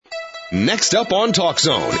Next up on Talk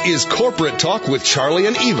Zone is Corporate Talk with Charlie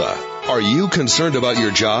and Eva. Are you concerned about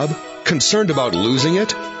your job? Concerned about losing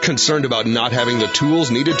it? Concerned about not having the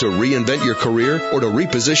tools needed to reinvent your career or to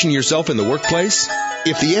reposition yourself in the workplace?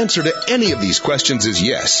 If the answer to any of these questions is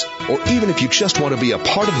yes, or even if you just want to be a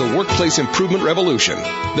part of the workplace improvement revolution,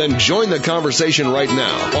 then join the conversation right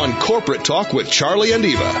now on Corporate Talk with Charlie and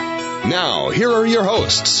Eva. Now, here are your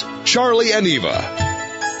hosts, Charlie and Eva.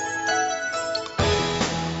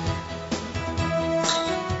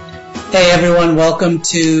 Hey everyone, welcome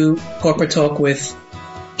to Corporate Talk with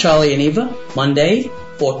Charlie and Eva, Monday,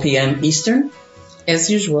 4 p.m. Eastern,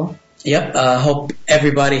 as usual. Yep, hope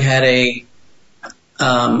everybody had I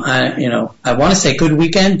want to say good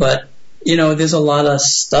weekend, but, there's a lot of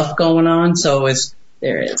stuff going on, so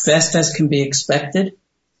there is. Best as can be expected,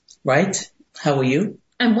 right? How are you?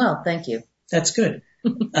 I'm well, thank you. That's good.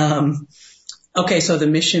 Okay, so the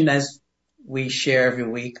mission, as we share every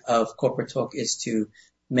week of Corporate Talk, is to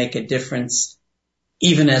make a difference,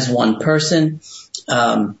 even as one person.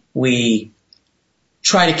 We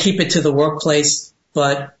try to keep it to the workplace,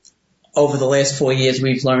 but over the last 4 years,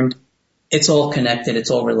 we've learned it's all connected,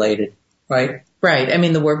 it's all related, right? Right. I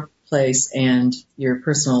mean, the workplace and your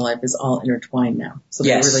personal life is all intertwined now. So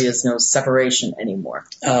yes. There really is no separation anymore.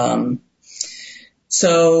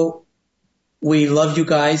 So we love you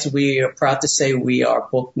guys. We are proud to say we are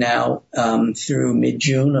booked now through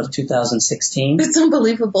mid-June of 2016. It's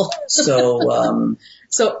unbelievable.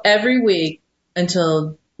 So every week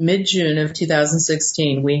until mid-June of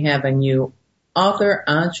 2016, we have a new author,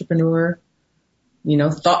 entrepreneur,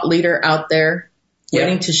 thought leader out there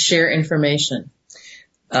waiting to share information.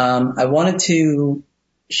 I wanted to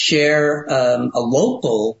share a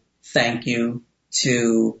local thank you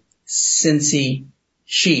to Cincy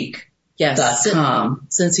Chic. Yes,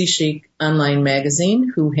 Cincy Chic online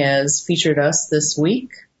magazine, who has featured us this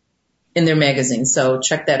week in their magazine. So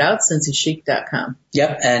check that out, cincychic.com.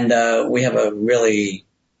 Yep, and we have a really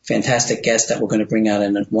fantastic guest that we're going to bring out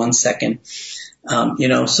in 1 second.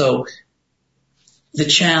 So the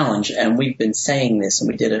challenge, and we've been saying this, and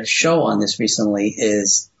we did a show on this recently,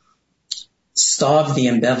 is starve the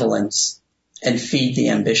ambivalence and feed the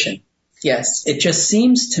ambition. Yes. It just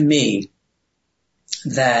seems to me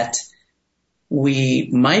that we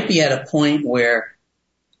might be at a point where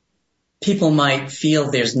people might feel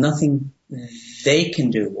there's nothing they can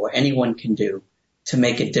do or anyone can do to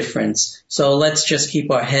make a difference. So let's just keep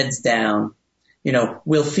our heads down.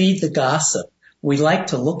 We'll feed the gossip. We like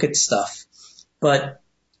to look at stuff. But,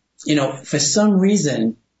 for some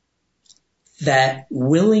reason, that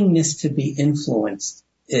willingness to be influenced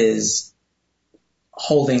is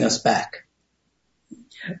holding us back.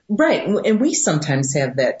 Right. And we sometimes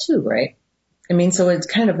have that too, right? I mean, so it's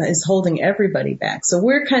kind of is holding everybody back. So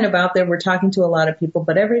we're kind of out there, we're talking to a lot of people,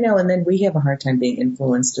 but every now and then we have a hard time being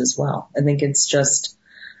influenced as well. I think it's just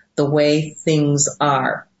the way things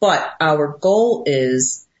are. But our goal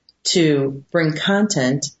is to bring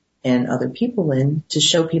content and other people in to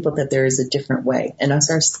show people that there is a different way. And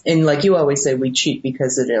and like you always say, we cheat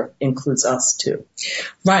because it includes us too.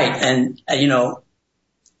 Right. And,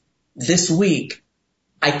 this week,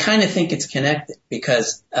 I kind of think it's connected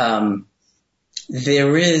because,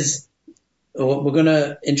 we're going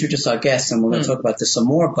to introduce our guests and we're going to talk about this some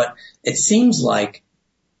more, but it seems like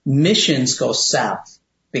missions go south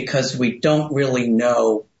because we don't really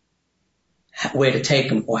know where to take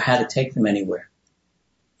them or how to take them anywhere.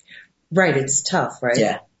 Right. It's tough, right?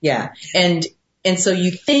 Yeah. Yeah. And so you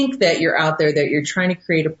think that you're out there, that you're trying to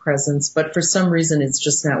create a presence, but for some reason it's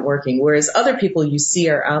just not working. Whereas other people you see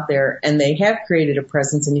are out there and they have created a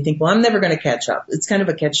presence and you think, well, I'm never going to catch up. It's kind of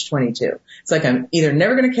a catch-22. It's like I'm either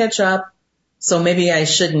never going to catch up, so maybe I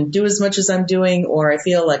shouldn't do as much as I'm doing, or I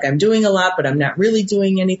feel like I'm doing a lot, but I'm not really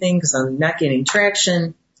doing anything because I'm not getting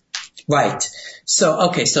traction. Right.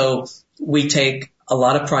 So we take a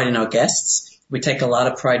lot of pride in our guests. We take a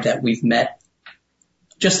lot of pride that we've met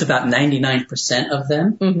just about 99% of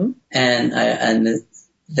them. Mm-hmm. And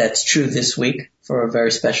that's true this week for a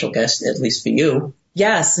very special guest, at least for you.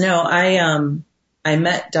 Yes. No, I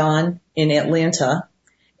met Dawn in Atlanta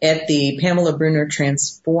at the Pamela Brunner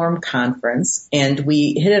Transform Conference, and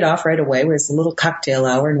we hit it off right away. It was a little cocktail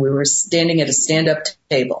hour, and we were standing at a stand-up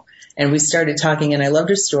table. And we started talking, and I loved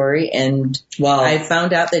her story, and I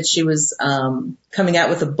found out that she was coming out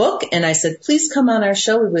with a book, and I said, please come on our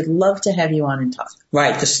show. We would love to have you on and talk.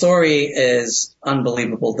 Right. The story is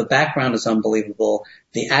unbelievable. The background is unbelievable.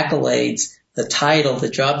 The accolades, the title, the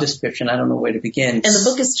job description, I don't know where to begin. And the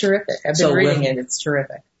book is terrific. I've been reading it. It's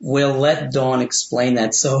terrific. We'll let Dawn explain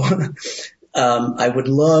that. So I would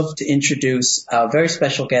love to introduce our very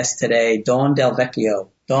special guest today, Dawn Del Vecchio.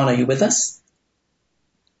 Dawn, are you with us?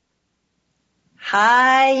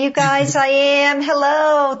 Hi, you guys. I am.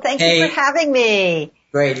 Hello. Thank you for having me.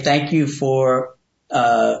 Great. Thank you for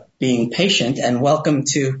being patient, and welcome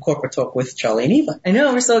to Corporate Talk with Charlie and Eva. I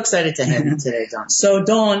know. We're so excited to have you today, Dawn. So,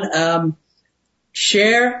 Dawn,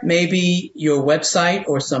 share maybe your website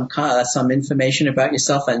or some information about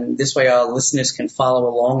yourself, and this way our listeners can follow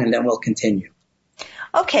along, and then we'll continue.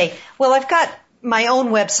 Okay. Well, I've got my own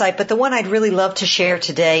website, but the one I'd really love to share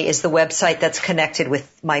today is the website that's connected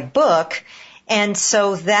with my book. And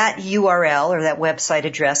so that URL or that website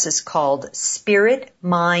address is called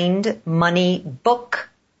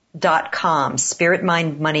spiritmindmoneybook.com,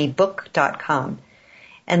 spiritmindmoneybook.com.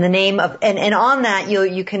 And the name of, and on that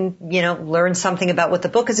you can, learn something about what the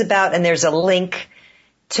book is about, and there's a link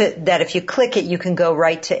to that. If you click it, you can go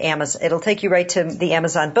right to Amazon. It'll take you right to the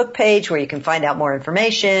Amazon book page where you can find out more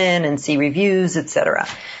information and see reviews, etc.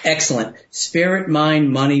 Excellent.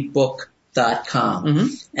 spiritmindmoneybook.com. Mm-hmm.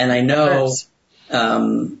 And I know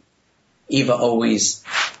Eva always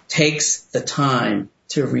takes the time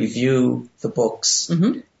to review the books.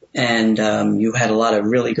 Mm-hmm. And you had a lot of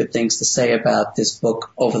really good things to say about this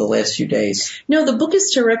book over the last few days. No, the book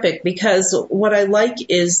is terrific because what I like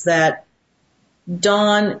is that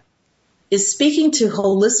Dawn is speaking to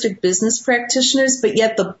holistic business practitioners, but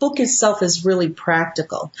yet the book itself is really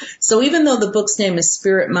practical. So even though the book's name is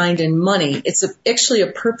Spirit, Mind, and Money, it's actually a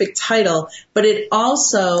perfect title, but it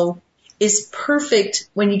also is perfect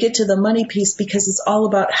when you get to the money piece because it's all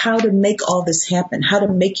about how to make all this happen, how to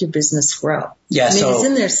make your business grow. Yeah, it's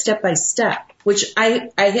in there step by step, which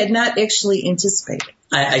I had not actually anticipated.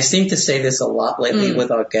 I seem to say this a lot lately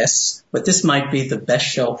with our guests, but this might be the best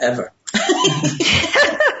show ever.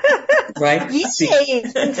 Right?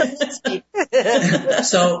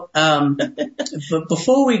 So, but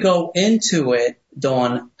before we go into it,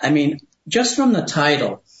 Dawn, I mean, just from the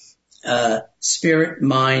title, Spirit,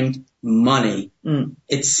 Mind, Money,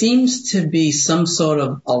 it seems to be some sort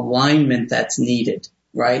of alignment that's needed,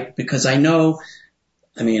 right? Because I know,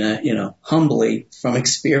 humbly from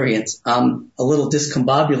experience, I'm a little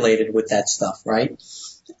discombobulated with that stuff, right?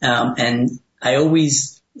 And I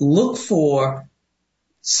always look for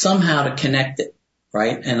somehow to connect it,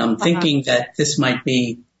 right? And I'm thinking that this might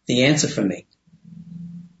be the answer for me.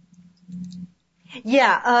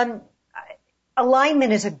 Yeah,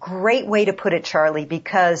 alignment is a great way to put it, Charlie,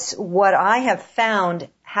 because what I have found,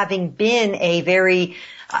 having been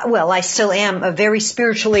I still am a very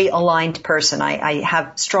spiritually aligned person. I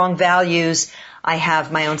have strong values. I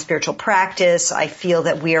have my own spiritual practice. I feel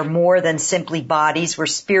that we are more than simply bodies. We're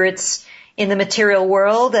spirits in the material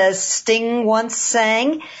world, as Sting once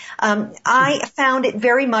sang. I found it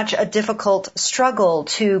very much a difficult struggle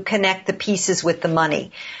to connect the pieces with the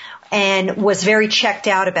money, and was very checked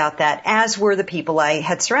out about that, as were the people I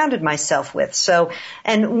had surrounded myself with. So,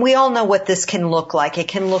 and we all know what this can look like. It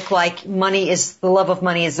can look like the love of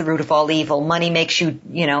money is the root of all evil. Money makes you,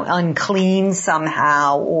 unclean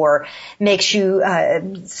somehow, or makes you,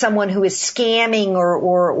 someone who is scamming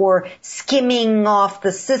or skimming off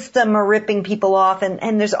the system or ripping people off.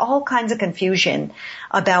 And there's all kinds of confusion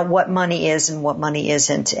about what money is and what money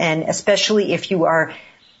isn't. And especially if you are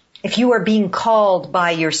being called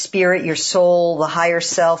by your spirit, your soul, the higher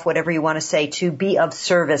self, whatever you want to say, to be of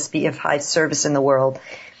service, be of high service in the world,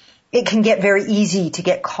 it can get very easy to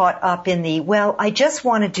get caught up in I just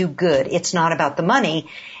want to do good. It's not about the money.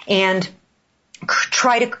 And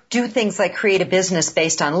try to do things like create a business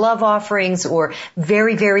based on love offerings or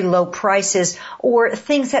very, very low prices, or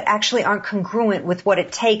things that actually aren't congruent with what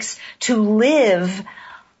it takes to live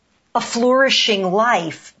a flourishing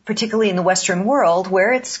life, particularly in the Western world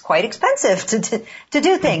where it's quite expensive to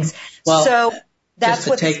do things. Well, so that's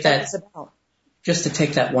what this book is about. Just to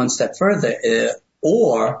take that one step further,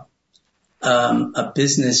 or a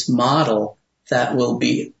business model that will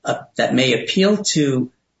be that may appeal to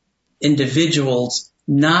individuals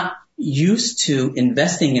not used to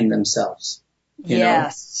investing in themselves.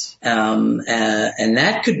 Yes. And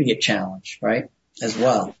that could be a challenge, right, as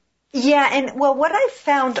well. Yeah, and what I've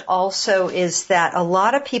found also is that a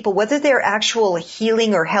lot of people, whether they're actual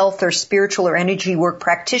healing or health or spiritual or energy work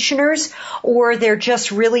practitioners, or they're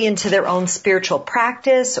just really into their own spiritual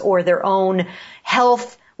practice or their own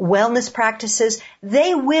health, wellness practices,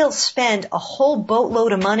 they will spend a whole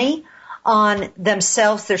boatload of money on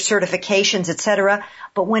themselves, their certifications, etc.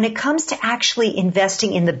 But when it comes to actually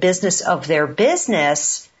investing in the business of their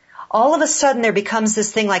business, all of a sudden there becomes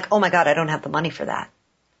this thing like, oh my God, I don't have the money for that.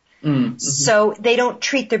 Mm-hmm. So they don't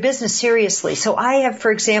treat their business seriously. So I have,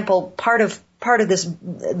 for example, part of part of this,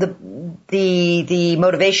 the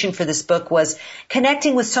motivation for this book was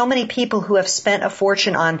connecting with so many people who have spent a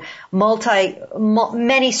fortune on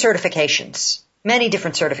many certifications, many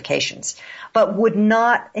different certifications, but would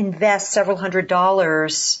not invest several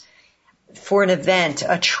 $100s for an event,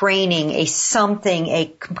 a training, a something, a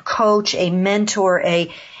coach, a mentor,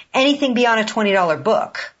 anything beyond a $20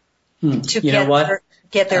 book to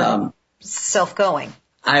get their self going.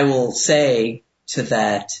 I will say to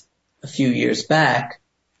that, a few years back,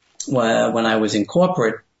 when I was in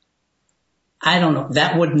corporate, I don't know,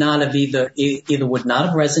 that would not have either would not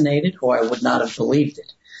have resonated or I would not have believed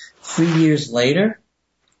it. 3 years later,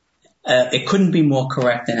 it couldn't be more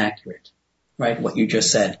correct and accurate, right? What you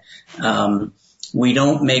just said. We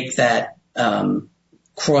don't make that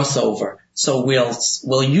crossover, so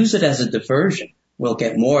we'll use it as a diversion. We'll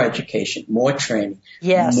get more education, more training,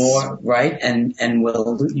 more, right? And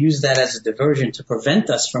we'll use that as a diversion to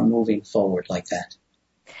prevent us from moving forward like that.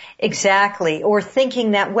 Exactly. Or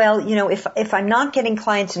thinking that, well, if I'm not getting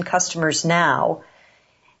clients and customers now,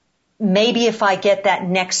 maybe if I get that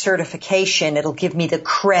next certification, it'll give me the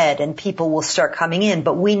cred and people will start coming in.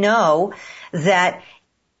 But we know that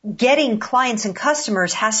getting clients and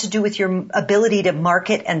customers has to do with your ability to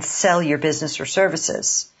market and sell your business or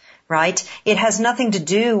services. Right? It has nothing to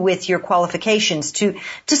do with your qualifications. To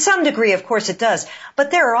some degree, of course it does.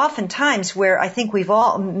 But there are often times where I think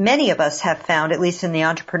many of us have found, at least in the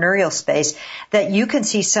entrepreneurial space, that you can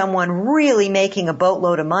see someone really making a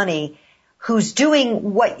boatload of money who's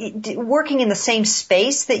working in the same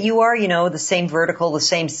space that you are, the same vertical, the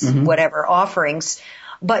same whatever offerings.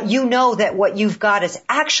 But you know that what you've got is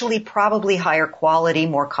actually probably higher quality,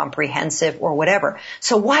 more comprehensive or whatever.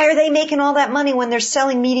 So why are they making all that money when they're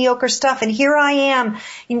selling mediocre stuff? And here I am,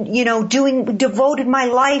 devoted my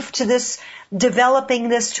life to this, developing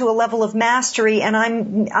this to a level of mastery, and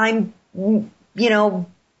I'm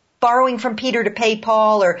borrowing from Peter to pay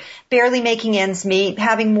Paul, or barely making ends meet,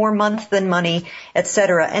 having more month than money,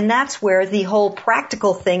 etc. And that's where the whole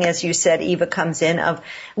practical thing, as you said, Eva, comes in, of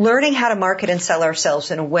learning how to market and sell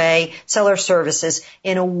ourselves in a way, sell our services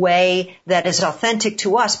in a way that is authentic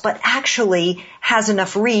to us, but actually has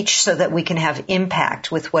enough reach so that we can have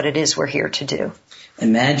impact with what it is we're here to do.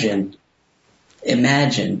 Imagine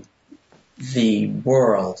the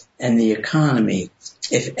world and the economy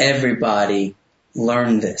if everybody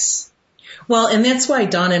learn this. Well, and that's why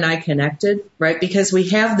Dawn and I connected, right? Because we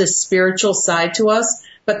have this spiritual side to us,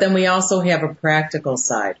 but then we also have a practical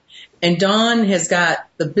side. And Dawn has got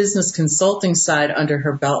the business consulting side under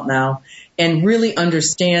her belt now and really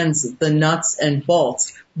understands the nuts and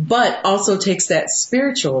bolts, but also takes that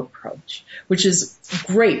spiritual approach, which is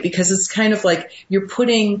great because it's kind of like you're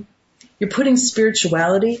putting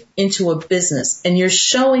spirituality into a business and you're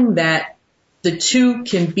showing that the two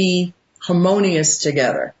can be harmonious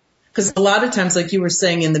together. Because a lot of times, like you were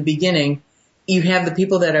saying in the beginning, you have the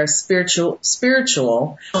people that are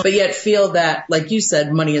spiritual, but yet feel that, like you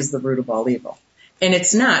said, money is the root of all evil. And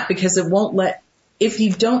it's not, because it won't if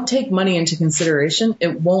you don't take money into consideration,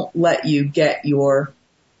 it won't let you get your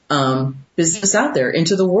business out there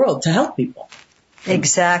into the world to help people.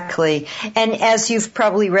 Exactly. And as you've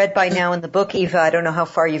probably read by now in the book, Eva, I don't know how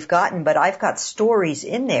far you've gotten, but I've got stories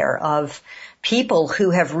in there of people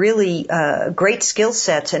who have really great skill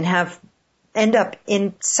sets and end up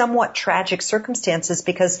in somewhat tragic circumstances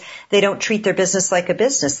because they don't treat their business like a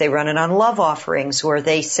business. They run it on love offerings, or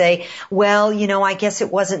they say, well, I guess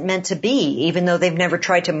it wasn't meant to be, even though they've never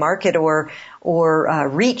tried to market or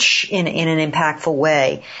reach in an impactful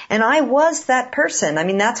way. And I was that person. I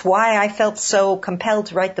mean, that's why I felt so compelled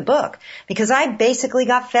to write the book, because I basically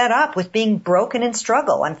got fed up with being broken in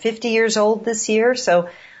struggle. I'm 50 years old this year, so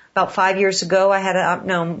about 5 years ago, a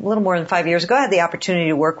little more than 5 years ago, I had the opportunity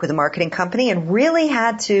to work with a marketing company and really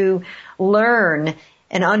had to learn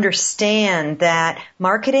and understand that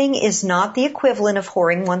marketing is not the equivalent of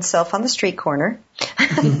whoring oneself on the street corner.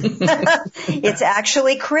 It's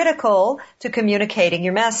actually critical to communicating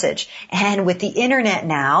your message. And with the internet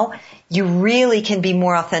now, you really can be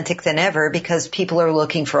more authentic than ever because people are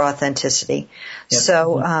looking for authenticity. Yep.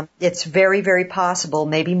 So it's very, very possible,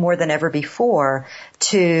 maybe more than ever before,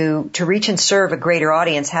 to reach and serve a greater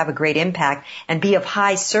audience, have a great impact, and be of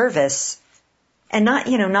high service, and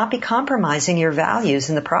not be compromising your values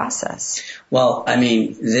in the process. Well, I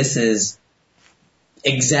mean, this is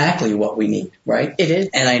exactly what we need, right? It is.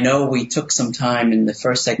 And I know we took some time in the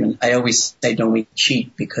first segment. I always say don't we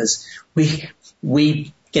cheat, because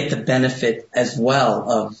we get the benefit as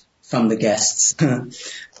well from the guests. But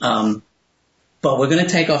we're going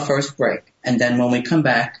to take our first break, and then when we come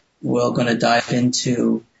back, we're going to dive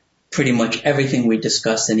into pretty much everything we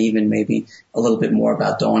discussed, and even maybe a little bit more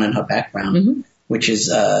about Dawn and her background, which is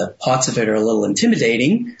parts of it are a little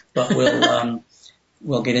intimidating, but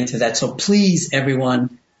we'll get into that. So please,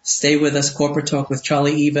 everyone, stay with us. Corporate Talk with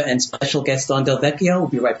Charlie Eva and special guest Dawn Del Vecchio. We'll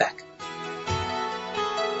be right back.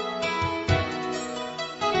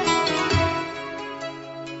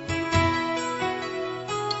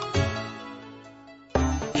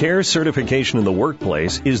 CARE Certification in the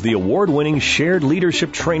Workplace is the award-winning shared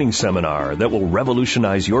leadership training seminar that will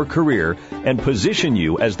revolutionize your career and position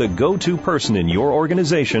you as the go-to person in your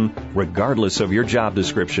organization, regardless of your job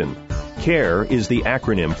description. CARE is the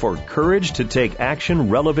acronym for Courage to Take Action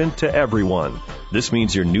Relevant to Everyone. This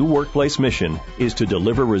means your new workplace mission is to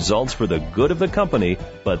deliver results for the good of the company,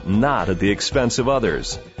 but not at the expense of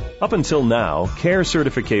others. Up until now, CARE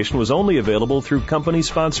certification was only available through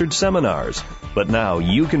company-sponsored seminars, but now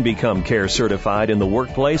you can become CARE certified in the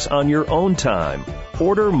workplace on your own time.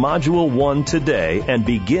 Order Module 1 today and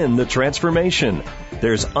begin the transformation.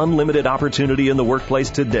 There's unlimited opportunity in the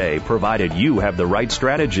workplace today, provided you have the right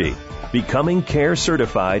strategy. Becoming CARE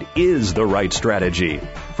certified is the right strategy.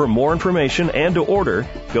 For more information and to order,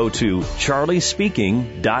 go to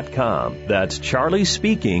charliespeaking.com. That's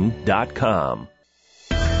charliespeaking.com.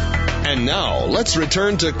 And now, let's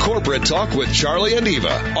return to Corporate Talk with Charlie and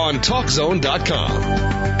Eva on TalkZone.com.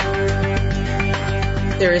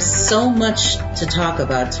 There is so much to talk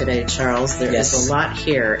about today, Charles. There is a lot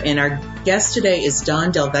here. And our guest today is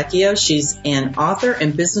Dawn Del Vecchio. She's an author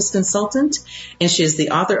and business consultant, and she is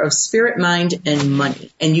the author of Spirit, Mind, and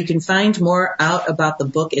Money. And you can find more out about the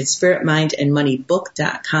book at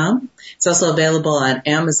spiritmindandmoneybook.com. It's also available on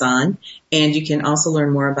Amazon, and you can also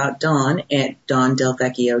learn more about Dawn at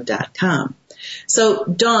dawndelvecchio.com. So,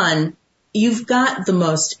 Dawn, you've got the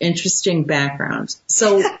most interesting background.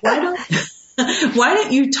 So why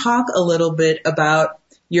don't you talk a little bit about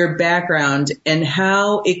your background and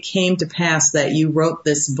how it came to pass that you wrote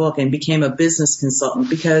this book and became a business consultant?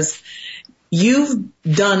 Because you've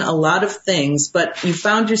done a lot of things, but you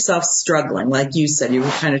found yourself struggling. Like you said, you were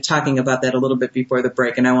kind of talking about that a little bit before the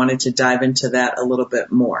break, and I wanted to dive into that a little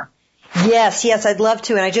bit more. Yes, I'd love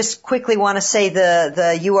to. And I just quickly want to say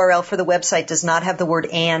the URL for the website does not have the word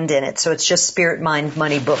 "and" in it. So it's just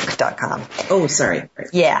spiritmindmoneybook.com. Oh, sorry.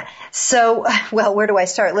 Yeah. So, well, where do I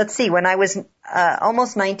start? Let's see. When I was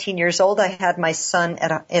almost 19 years old, I had my son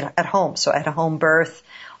at home. So I had a home birth,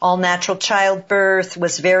 all natural childbirth,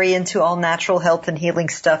 was very into all natural health and healing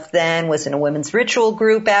stuff then, was in a women's ritual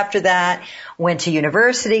group after that, went to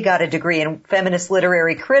university, got a degree in feminist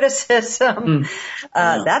literary criticism.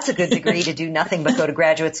 That's a good degree to do nothing but go to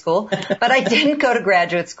graduate school. But I didn't go to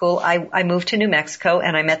graduate school. I moved to New Mexico,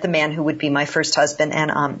 and I met the man who would be my first husband,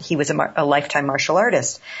 and he was a lifetime martial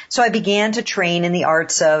artist. So I began to train in the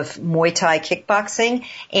arts of Muay Thai kickboxing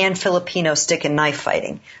and Filipino stick and knife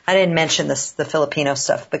fighting. I didn't mention the Filipino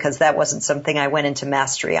stuff because that wasn't something I went into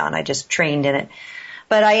mastery on. I just trained in it.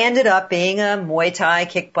 But I ended up being a Muay Thai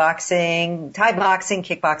kickboxing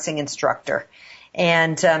instructor.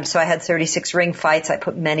 And so I had 36 ring fights. I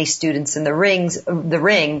put many students in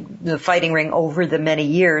the fighting ring over the many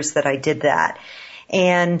years that I did that.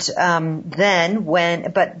 And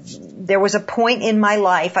but there was a point in my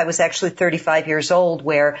life, I was actually 35 years old,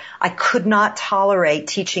 where I could not tolerate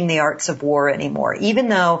teaching the arts of war anymore. Even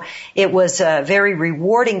though it was very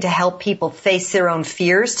rewarding to help people face their own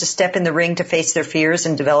fears, to step in the ring to face their fears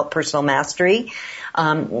and develop personal mastery,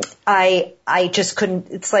 I just couldn't.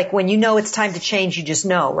 It's like when you know it's time to change, you just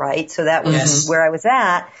know, right? So that was where I was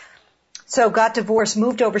at. So got divorced,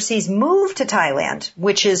 moved overseas, moved to Thailand,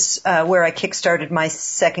 which is where I kickstarted my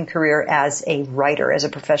second career as a writer, as a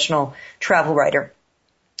professional travel writer.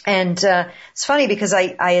 And it's funny because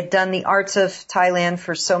I had done the arts of Thailand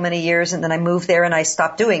for so many years, and then I moved there and I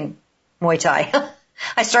stopped doing Muay Thai.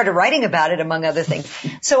 I started writing about it, among other things.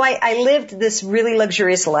 So I lived this really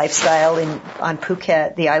luxurious lifestyle on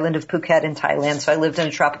Phuket, the island of Phuket in Thailand. So I lived in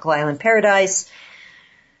a tropical island paradise,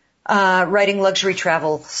 writing luxury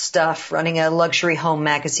travel stuff, running a luxury home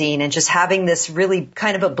magazine, and just having this really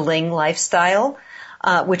kind of a bling lifestyle,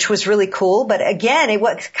 which was really cool. But again,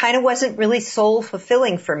 it kind of wasn't really soul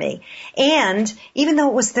fulfilling for me. And even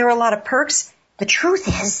though there were a lot of perks, the truth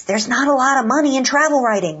is there's not a lot of money in travel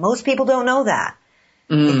writing. Most people don't know that.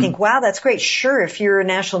 They think, wow, that's great. Sure, if you're a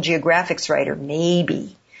National Geographic's writer,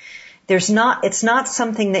 maybe. It's not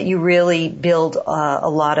something that you really build a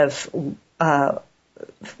lot of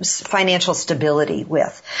financial stability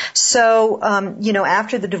with. So,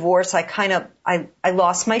 after the divorce, I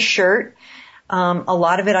lost my shirt. A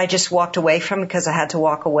lot of it I just walked away from because I had to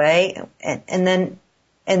walk away. And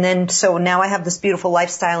then, so now I have this beautiful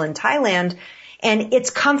lifestyle in Thailand. And it's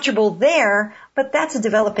comfortable there, but that's a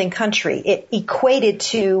developing country. It equated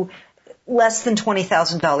to less than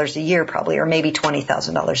 $20,000 a year probably, or maybe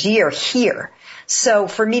 $20,000 a year here. So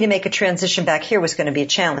for me to make a transition back here was going to be a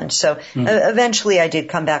challenge. So eventually I did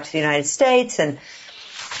come back to the United States and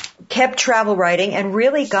kept travel writing and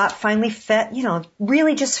really got finally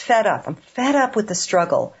really just fed up. I'm fed up with the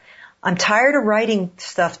struggle. I'm tired of writing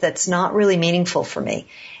stuff that's not really meaningful for me.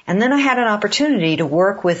 And then I had an opportunity to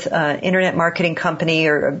work with an internet marketing company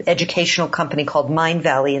or an educational company called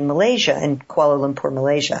Mindvalley in Malaysia, in Kuala Lumpur,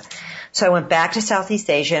 Malaysia. So I went back to Southeast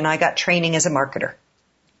Asia and I got training as a marketer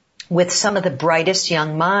with some of the brightest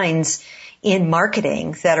young minds in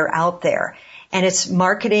marketing that are out there. And it's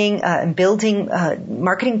marketing and building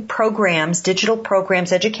marketing programs, digital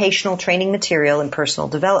programs, educational training material, and personal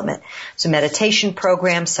development. So meditation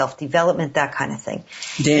programs, self-development, that kind of thing.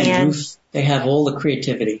 Dan, they have all the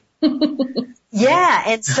creativity. Yeah,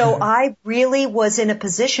 and so I really was in a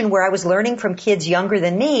position where I was learning from kids younger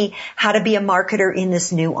than me how to be a marketer in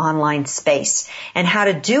this new online space and how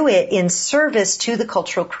to do it in service to the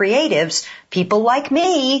cultural creatives, people like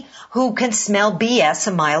me who can smell BS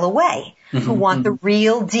a mile away, who want the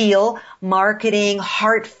real deal, marketing,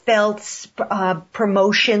 heartfelt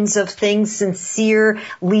promotions of things, sincere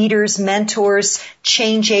leaders, mentors,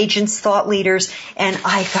 change agents, thought leaders, and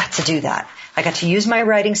I got to do that. I got to use my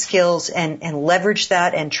writing skills and leverage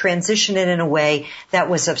that and transition it in a way that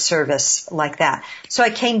was of service like that. So I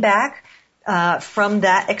came back from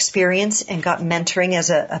that experience and got mentoring as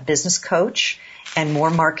a business coach and more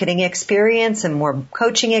marketing experience and more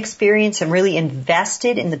coaching experience and really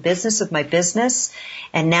invested in the business of my business.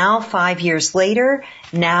 And now 5 years later,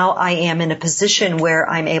 now I am in a position where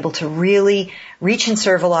I'm able to really reach and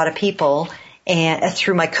serve a lot of people and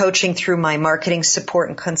through my coaching, through my marketing support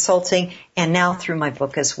and consulting, and now through my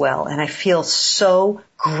book as well. And I feel so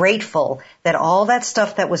grateful that all that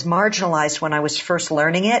stuff that was marginalized when I was first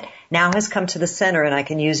learning it now has come to the center and I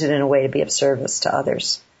can use it in a way to be of service to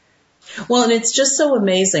others. Well, and it's just so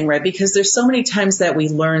amazing, right? Because there's so many times that we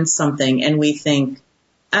learn something and we think,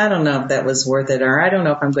 I don't know if that was worth it, or I don't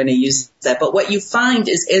know if I'm going to use that. But what you find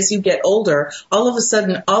is as you get older, all of a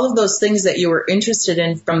sudden, all of those things that you were interested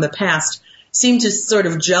in from the past seem to sort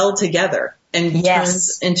of gel together and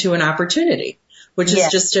turns into an opportunity, which is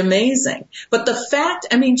just amazing. But just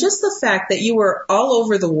the fact that you were all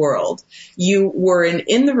over the world, you were an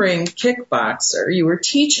in-the-ring kickboxer, you were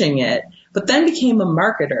teaching it, but then became a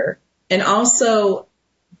marketer and also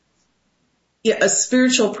a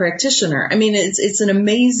spiritual practitioner. I mean, it's an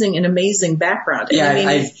amazing background.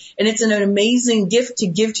 And and it's an amazing gift to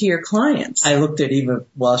give to your clients. I looked at Eva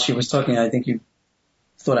while she was talking. I think you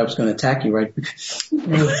thought I was going to attack you, right? We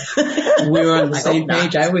were on the same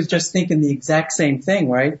page. I was just thinking the exact same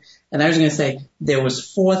thing, right? And I was going to say there was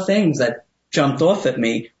 4 things that jumped off at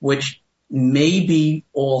me, which maybe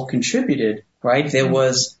all contributed, right? There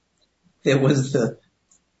was the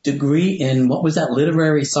degree in, what was that,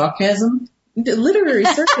 literary sarcasm? Literary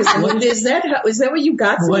sarcasm. Is that what you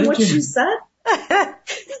got from what she said?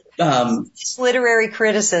 It's literary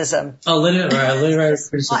criticism. Oh, literary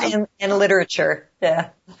criticism. And literature, yeah.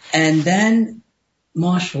 And then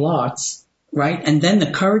martial arts, right? And then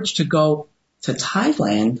the courage to go to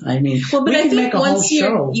Thailand. I mean, well, but we I can think make a whole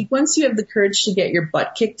show. Once you have the courage to get your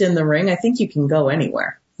butt kicked in the ring, I think you can go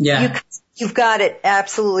anywhere. Yeah. You've got it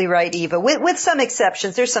absolutely right, Eva. With some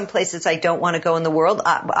exceptions, there's some places I don't want to go in the world.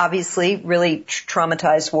 Obviously, really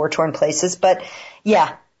traumatized, war-torn places. But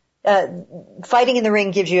yeah, fighting in the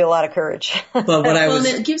ring gives you a lot of courage. But and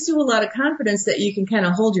it gives you a lot of confidence that you can kind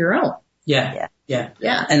of hold your own. Yeah.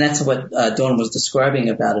 And that's what Dawn was describing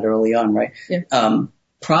about it early on, right? Yeah.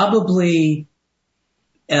 Probably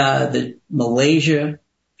the Malaysia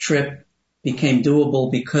trip became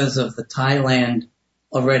doable because of the Thailand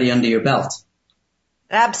already under your belt.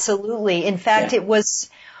 Absolutely. In fact, it was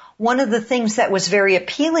one of the things that was very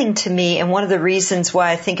appealing to me, and one of the reasons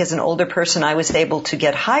why I think as an older person I was able to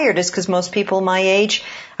get hired is because most people my age,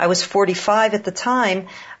 I was 45 at the time,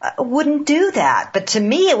 wouldn't do that. But to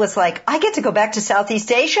me it was like, I get to go back to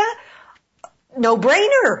Southeast Asia? No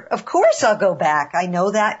brainer. Of course I'll go back. I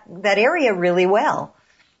know that area really well.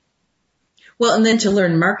 Well, and then to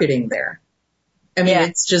learn marketing there. I mean,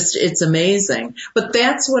 it's amazing. But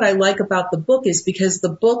that's what I like about the book, is because the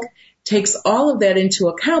book takes all of that into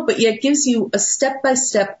account, but yet gives you a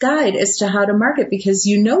step-by-step guide as to how to market, because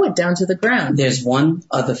you know it down to the ground. There's one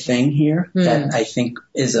other thing here that I think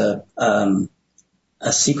is a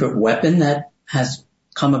secret weapon that has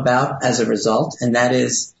come about as a result, and that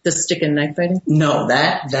is the stick and knife fighting. No,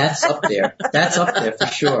 that's up there. That's up there for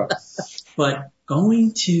sure. But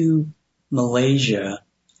going to Malaysia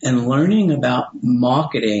and learning about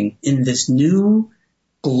marketing in this new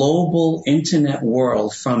global internet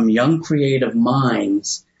world from young creative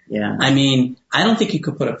minds. Yeah. I mean, I don't think you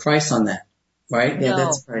could put a price on that, right? Yeah, No.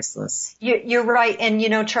 that's priceless. You're right.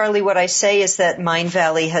 And Charlie, what I say is that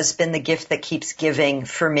Mindvalley has been the gift that keeps giving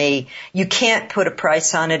for me. You can't put a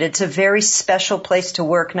price on it. It's a very special place to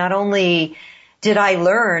work. Not only did I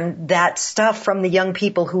learn that stuff from the young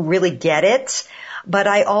people who really get it, but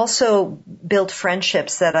I also built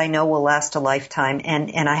friendships that I know will last a lifetime.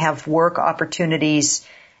 And I have work opportunities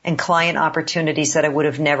and client opportunities that I would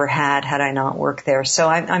have never had I not worked there. So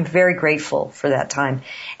I'm very grateful for that time.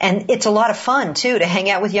 And it's a lot of fun too to hang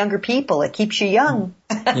out with younger people. It keeps you young.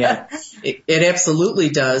 Yeah. It absolutely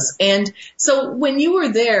does. And so when you were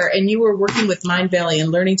there and you were working with Mindvalley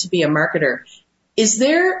and learning to be a marketer, is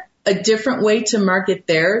there a different way to market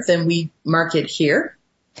there than we market here?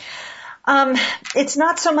 It's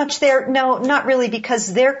not so much there. No, not really,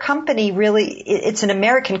 because their company really, it's an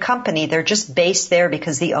American company. They're just based there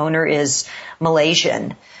because the owner is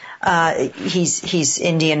Malaysian. He's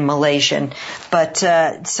Indian Malaysian. But,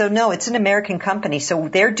 so no, it's an American company. So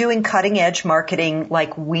they're doing cutting edge marketing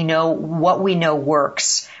like we know what we know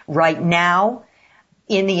works right now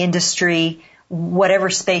in the industry, whatever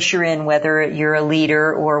space you're in, whether you're a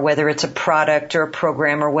leader or whether it's a product or a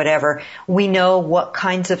program or whatever, we know what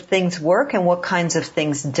kinds of things work and what kinds of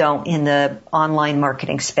things don't in the online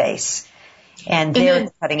marketing space. And they're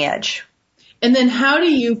cutting edge. And then how do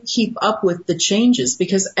you keep up with the changes?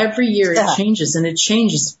 Because every year it changes and it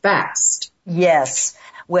changes fast. Yes.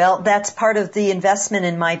 Well, that's part of the investment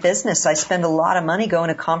in my business. I spend a lot of money going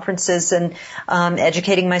to conferences and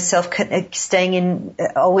educating myself, staying in,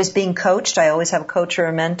 always being coached. I always have a coach or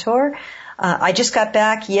a mentor. I just got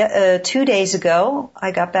back 2 days ago.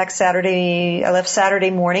 I got back I left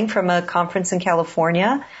Saturday morning from a conference in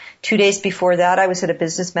California. 2 days before that, I was at a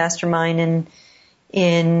business mastermind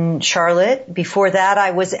in Charlotte. Before that,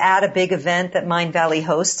 I was at a big event that Mindvalley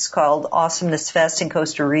hosts called Awesomeness Fest in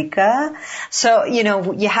Costa Rica. So,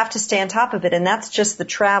 you have to stay on top of it. And that's just the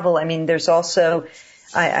travel. I mean, there's also,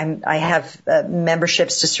 I have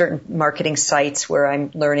memberships to certain marketing sites where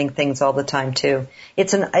I'm learning things all the time too.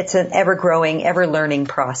 It's an ever growing, ever learning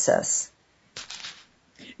process.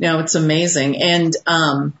 No, it's amazing. And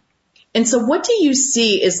so what do you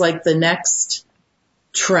see is like the next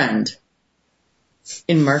trend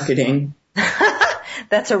in marketing?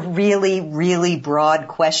 That's a really, really broad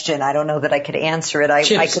question. I don't know that I could answer it.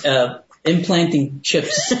 Implanting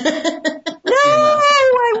chips. No,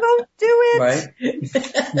 I won't do it. Right?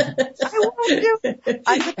 I won't do it.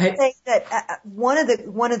 I would say that one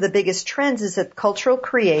of the biggest trends is that cultural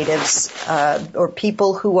creatives or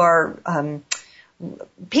people who are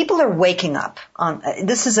people are waking up on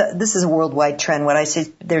this is a worldwide trend. What I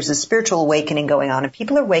say, there's a spiritual awakening going on and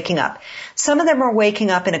people are waking up. Some of them are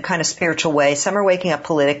waking up in a kind of spiritual way. Some are waking up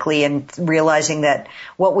politically and realizing that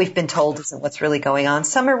what we've been told isn't what's really going on.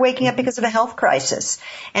 Some are waking up because of a health crisis.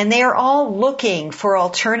 And they are all looking for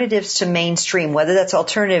alternatives to mainstream, whether that's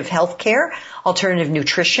alternative health care, alternative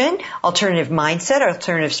nutrition, alternative mindset,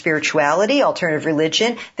 alternative spirituality, alternative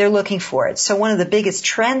religion. They're looking for it. So one of the biggest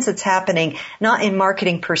trends that's happening, not in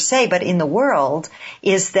marketing per se, but in the world,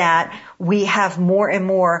 is that we have more and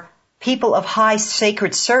more people of high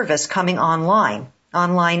sacred service coming online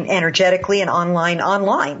energetically and online,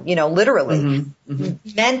 literally. Mm-hmm.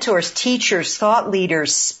 Mm-hmm. Mentors, teachers, thought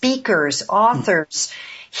leaders, speakers, authors,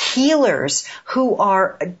 healers who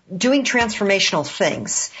are doing transformational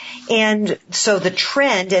things. And so the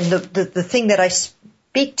trend and the thing that I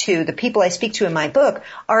speak to, the people I speak to in my book,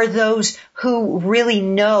 are those who really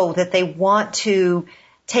know that they want to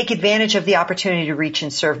take advantage of the opportunity to reach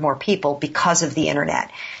and serve more people because of the internet,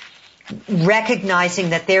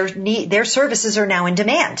 recognizing that their services are now in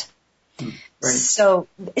demand. Right. So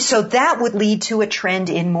that would lead to a trend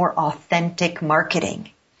in more authentic marketing.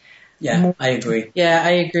 Yeah, I agree. Yeah,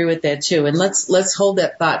 I agree with that too. And let's hold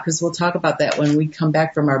that thought because we'll talk about that when we come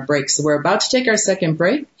back from our break. So we're about to take our second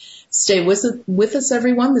break. Stay with us,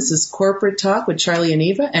 everyone. This is Corporate Talk with Charlie and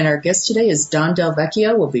Eva, and our guest today is Don Del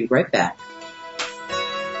Vecchio. We'll be right back.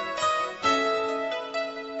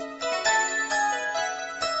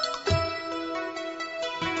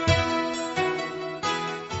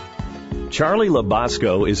 Charlie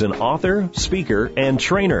Labasco is an author, speaker, and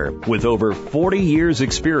trainer with over 40 years'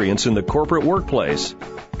 experience in the corporate workplace.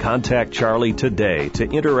 Contact Charlie today to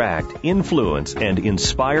interact, influence, and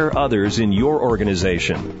inspire others in your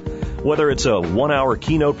organization. Whether it's a 1-hour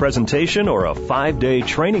keynote presentation or a 5-day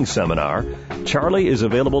training seminar, Charlie is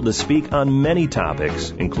available to speak on many topics,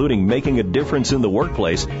 including making a difference in the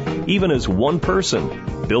workplace, even as one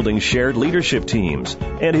person, building shared leadership teams,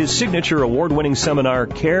 and his signature award-winning seminar,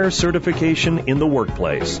 Care Certification in the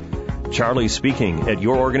Workplace. Charlie speaking at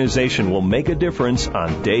your organization will make a difference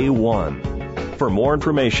on day one. For more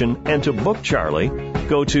information and to book Charlie,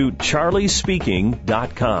 go to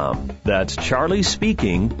charliespeaking.com. That's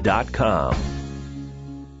charliespeaking.com.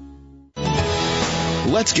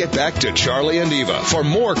 Let's get back to Charlie and Eva for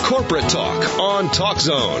more corporate talk on Talk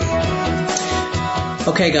Zone.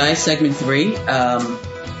 Okay, guys, segment 3.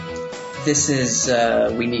 This is,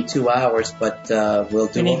 we need 2 hours, but we'll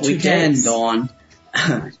do what we can, Dawn.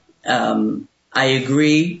 I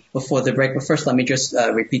agree before the break, but first let me just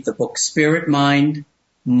repeat the book,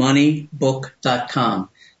 SpiritMindMoneyBook.com.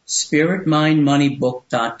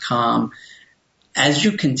 SpiritMindMoneyBook.com. As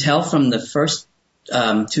you can tell from the first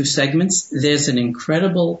 2 segments, there's an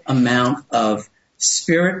incredible amount of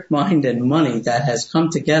spirit, mind, and money that has come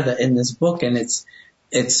together in this book, and it's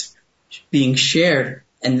being shared.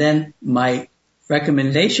 And then my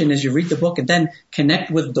recommendation is you read the book and then connect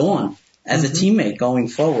with Dawn as a teammate going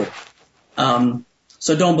forward. So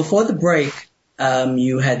Dawn, before the break,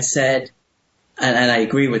 you had said, and I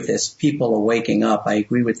agree with this, people are waking up. I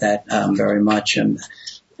agree with that very much. And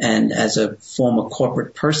as a former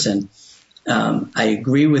corporate person, I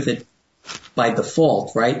agree with it by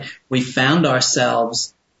default, right? We found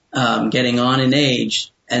ourselves getting on in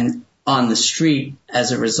age and on the street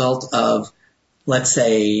as a result of, let's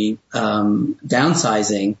say,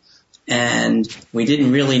 downsizing, and we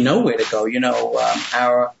didn't really know where to go. You know,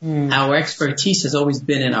 our expertise has always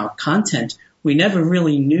been in our content. We never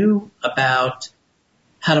really knew about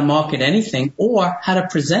how to market anything or how to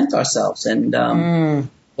present ourselves. And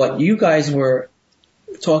what you guys were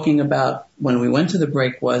talking about when we went to the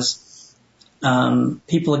break was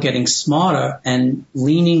people are getting smarter and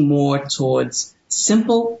leaning more towards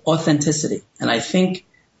simple authenticity. And I think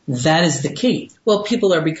that is the key. Well,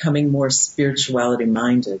 people are becoming more spirituality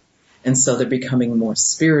minded. And so they're becoming more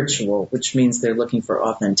spiritual, which means they're looking for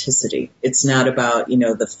authenticity. It's not about,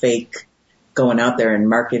 the fake going out there and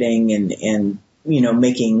marketing and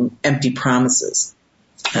making empty promises.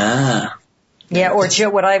 Yeah, or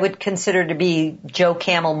what I would consider to be Joe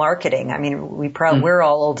Camel marketing. I mean, we're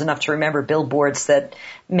all old enough to remember billboards that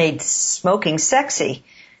made smoking sexy.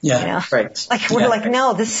 Yeah, right.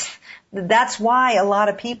 No, that's why a lot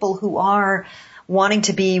of people who are wanting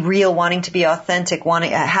to be real, wanting to be authentic,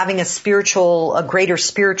 having a greater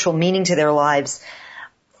spiritual meaning to their lives,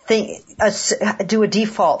 do a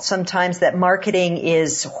default sometimes that marketing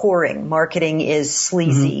is whoring, marketing is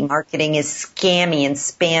sleazy, marketing is scammy and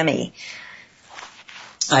spammy.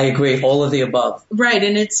 I agree. All of the above. Right.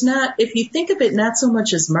 And it's not, if you think of it, not so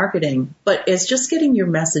much as marketing, but as just getting your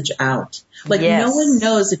message out. No one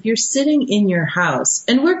knows if you're sitting in your house,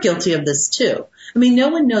 and we're guilty of this too. I mean, no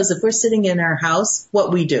one knows if we're sitting in our house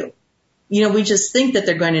what we do. We just think that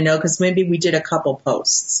they're going to know because maybe we did a couple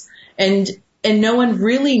posts. And no one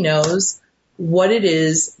really knows what it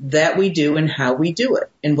is that we do and how we do it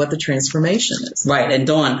and what the transformation is. Right. And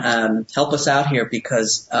Dawn, help us out here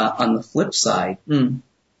because on the flip side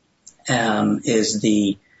is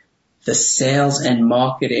the sales and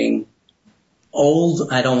marketing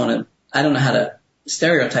I don't know how to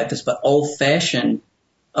stereotype this, but old-fashioned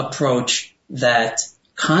approach that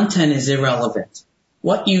content is irrelevant.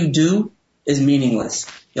 What you do is meaningless.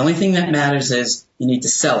 The only thing that matters is you need to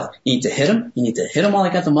sell it. You need to hit them. You need to hit them while I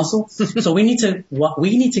got the muscle. So we need to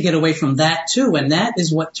get away from that too. And that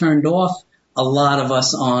is what turned off a lot of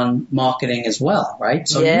us on marketing as well, right?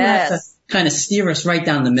 So you have to kind of steer us right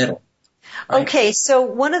down the middle. Right? Okay, so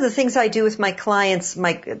one of the things I do with my clients,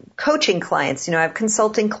 my coaching clients, I have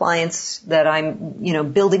consulting clients that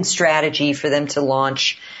I'm, building strategy for them to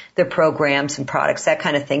launch their programs and products, that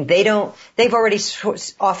kind of thing. They've already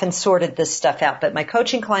often sorted this stuff out, but my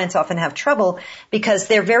coaching clients often have trouble because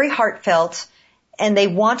they're very heartfelt and they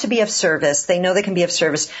want to be of service. They know they can be of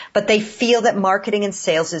service, but they feel that marketing and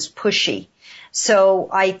sales is pushy. So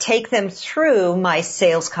I take them through my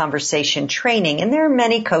sales conversation training, and there are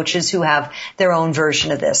many coaches who have their own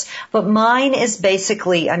version of this. But mine is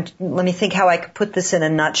basically, let me think how I could put this in a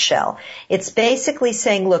nutshell. It's basically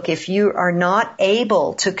saying, look, if you are not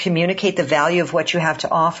able to communicate the value of what you have to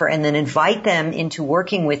offer and then invite them into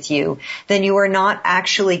working with you, then you are not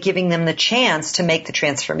actually giving them the chance to make the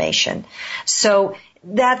transformation. So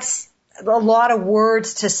that's a lot of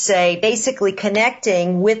words to say, basically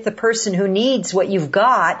connecting with the person who needs what you've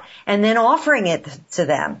got and then offering it to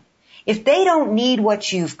them. If they don't need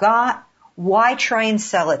what you've got, why try and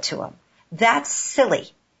sell it to them? That's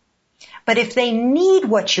silly. But if they need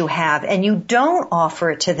what you have and you don't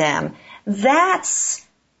offer it to them, that's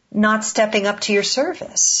not stepping up to your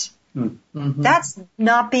service. Mm-hmm. That's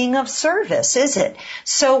not being of service, is it?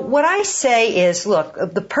 So what I say is, look,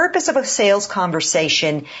 the purpose of a sales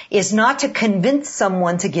conversation is not to convince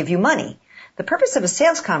someone to give you money. The purpose of a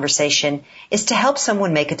sales conversation is to help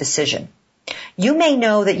someone make a decision. You may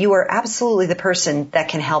know that you are absolutely the person that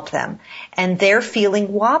can help them, and they're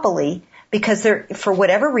feeling wobbly because for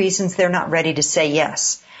whatever reasons, they're not ready to say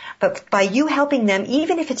yes. But by you helping them,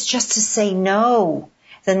 even if it's just to say no,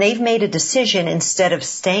 then they've made a decision instead of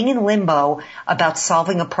staying in limbo about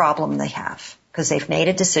solving a problem they have, because they've made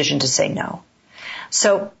a decision to say no.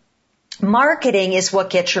 So marketing is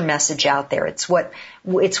what gets your message out there. It's what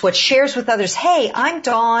shares with others. Hey, I'm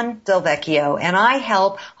Dawn Del Vecchio, and I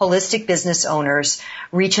help holistic business owners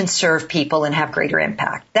reach and serve people and have greater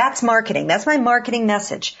impact. That's marketing. That's my marketing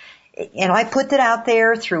message. And I put that out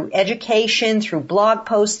there through education, through blog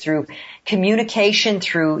posts, through communication,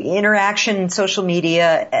 through interaction in social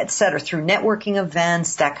media, et cetera, through networking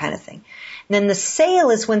events, that kind of thing. And then the sale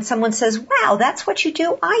is when someone says, wow, that's what you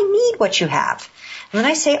do. I need what you have. And then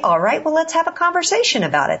I say, all right, well, let's have a conversation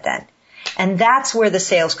about it then. And that's where the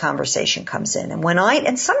sales conversation comes in.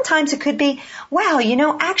 And sometimes it could be, wow,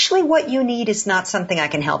 actually what you need is not something I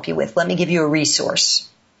can help you with. Let me give you a resource.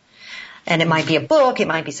 And it might be a book, it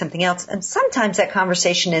might be something else. And sometimes that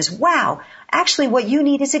conversation is, wow, actually what you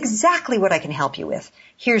need is exactly what I can help you with.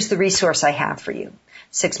 Here's the resource I have for you.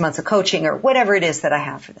 6 months of coaching or whatever it is that I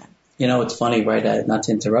have for them. It's funny, right? Not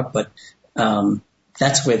to interrupt, but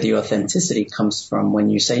that's where the authenticity comes from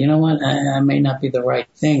when you say, you know what, I may not be the right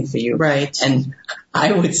thing for you. Right. And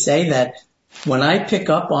I would say that when I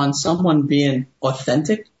pick up on someone being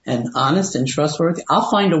authentic and honest and trustworthy, I'll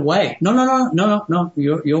find a way. No,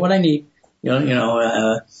 you're what I need.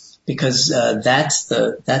 Because that's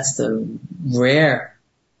the rare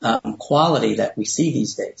quality that we see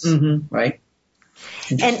these days, right?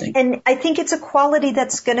 And I think it's a quality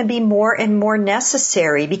that's going to be more and more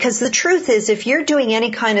necessary, because the truth is, if you're doing any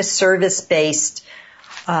kind of service-based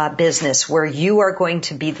business where you are going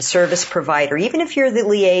to be the service provider, even if you're the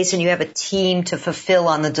liaison and you have a team to fulfill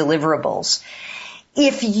on the deliverables,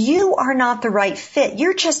 if you are not the right fit,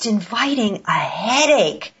 you're just inviting a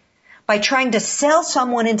headache by trying to sell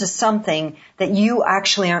someone into something that you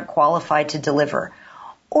actually aren't qualified to deliver.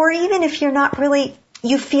 Or even if you're not really,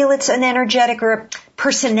 you feel it's an energetic or a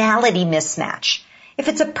personality mismatch. If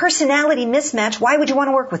it's a personality mismatch, why would you want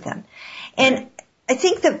to work with them? And I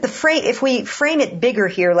think that if we frame it bigger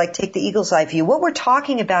here, like take the eagle's eye view, what we're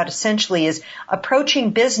talking about essentially is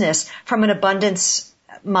approaching business from an abundance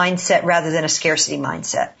mindset rather than a scarcity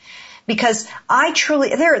mindset. Because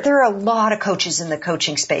there are a lot of coaches in the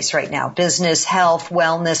coaching space right now, business, health,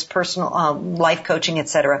 wellness, personal, life coaching,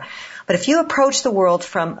 etc. But if you approach the world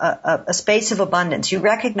from a space of abundance, you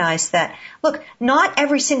recognize that, look, not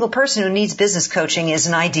every single person who needs business coaching is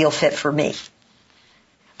an ideal fit for me.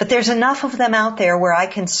 But there's enough of them out there where I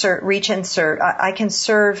can I can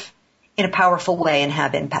serve in a powerful way and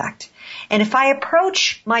have impact. And if I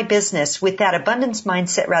approach my business with that abundance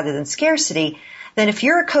mindset rather than scarcity, then if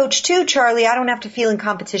you're a coach too, Charlie, I don't have to feel in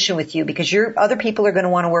competition with you, because other people are going to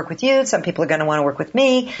want to work with you. Some people are going to want to work with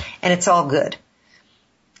me, and it's all good.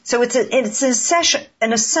 So it's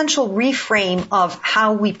an essential reframe of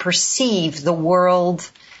how we perceive the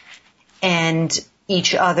world and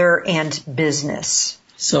each other and business.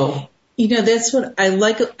 So, that's what I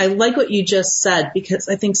like what you just said, because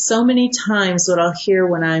I think so many times what I'll hear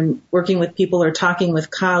when I'm working with people or talking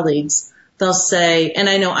with colleagues, they'll say, and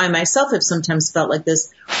I know I myself have sometimes felt like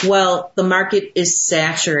this, well, the market is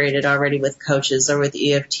saturated already with coaches or with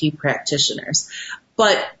EFT practitioners.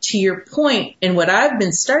 But to your point, and what I've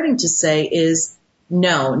been starting to say is,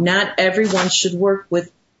 no, not everyone should work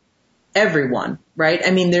with everyone, right?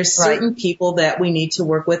 I mean, there's certain people that we need to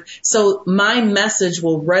work with. So my message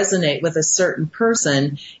will resonate with a certain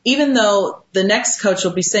person, even though the next coach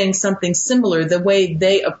will be saying something similar. The way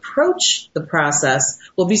they approach the process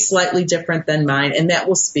will be slightly different than mine, and that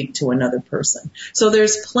will speak to another person. So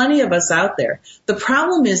there's plenty of us out there. The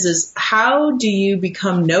problem is how do you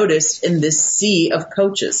become noticed in this sea of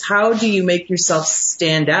coaches? How do you make yourself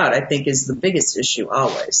stand out, I think, is the biggest issue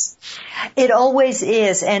always. It always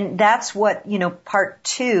is, and that's what, part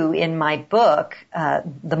 2 in my book,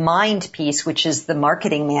 the mind piece, which is the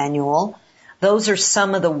marketing manual. Those are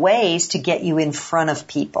some of the ways to get you in front of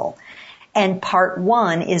people. And part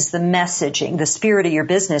 1 is the messaging. The spirit of your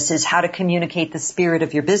business is how to communicate the spirit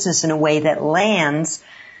of your business in a way that lands,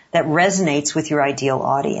 that resonates with your ideal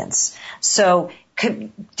audience. So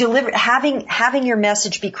having your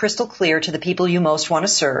message be crystal clear to the people you most want to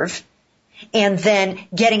serve, and then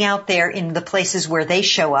getting out there in the places where they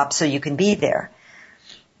show up so you can be there.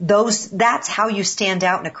 That's how you stand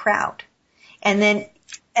out in a crowd. And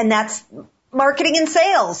that's marketing and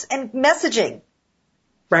sales and messaging.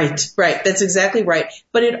 Right. That's exactly right.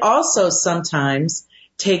 But it also sometimes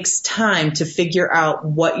takes time to figure out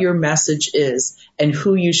what your message is and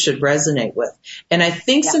who you should resonate with. And I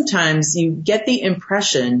think sometimes you get the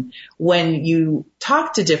impression when you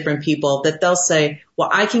talk to different people that they'll say, well,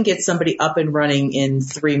 I can get somebody up and running in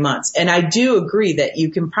 3 months. And I do agree that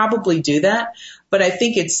you can probably do that, but I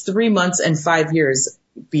think it's 3 months and 5 years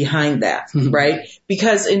behind that, right?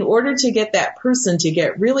 Because in order to get that person to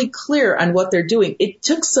get really clear on what they're doing, it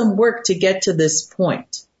took some work to get to this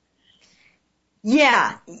point.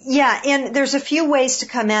 Yeah. And there's a few ways to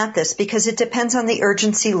come at this because it depends on the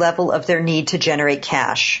urgency level of their need to generate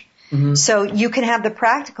cash. Mm-hmm. So you can have the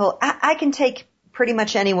practical. I can take pretty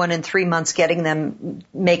much anyone in 3 months getting them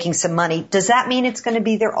making some money. Does that mean it's going to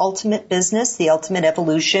be their ultimate business, the ultimate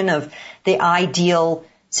evolution of the ideal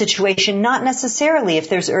situation? Not necessarily. If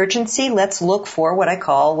there's urgency, let's look for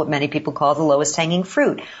what many people call the lowest hanging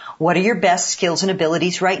fruit. What are your best skills and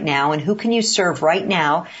abilities right now, and who can you serve right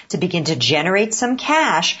now to begin to generate some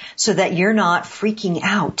cash so that you're not freaking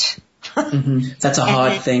out? Mm-hmm. That's a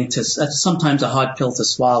hard thing that's sometimes a hard pill to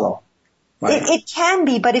swallow. Right? It can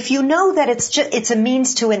be, but if you know that it's a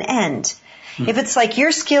means to an end. If it's like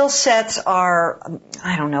your skill sets are,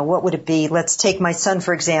 I don't know, what would it be? Let's take my son,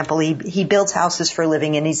 for example. He builds houses for a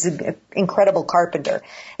living and he's an incredible carpenter.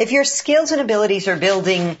 If your skills and abilities are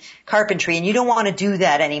building carpentry and you don't want to do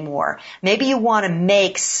that anymore, maybe you want to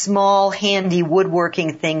make small, handy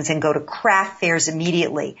woodworking things and go to craft fairs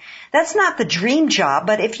immediately. That's not the dream job,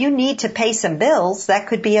 but if you need to pay some bills, that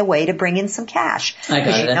could be a way to bring in some cash.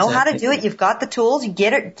 Because you know how to do it. You've got the tools. You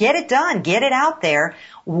get it done. Get it out there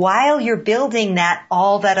while you're building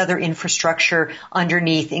all that other infrastructure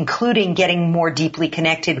underneath, including getting more deeply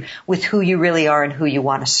connected with who you really are and who you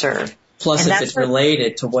want to serve. Plus, if it's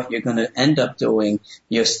related to what you're going to end up doing,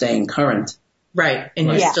 you're staying current. Right. And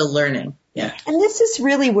you're still learning. Yeah. And this is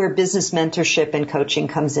really where business mentorship and coaching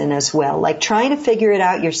comes in as well. Like trying to figure it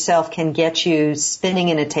out yourself can get you spinning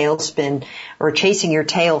in a tailspin or chasing your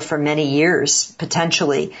tail for many years,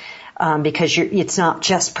 potentially. Because it's not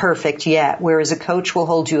just perfect yet, whereas a coach will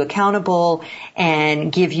hold you accountable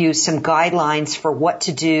and give you some guidelines for what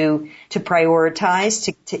to do, to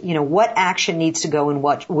prioritize, to what action needs to go in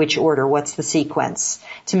which order, what's the sequence,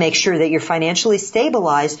 to make sure that you're financially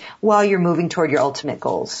stabilized while you're moving toward your ultimate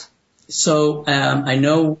goals. So I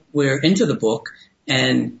know we're into the book,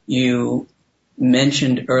 and you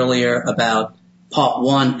mentioned earlier about part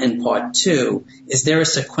 1 and part 2. Is there a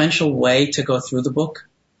sequential way to go through the book?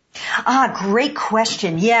 Great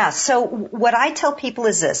question. Yeah. So what I tell people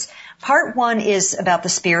is this. Part 1 is about the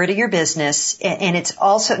spirit of your business, and it's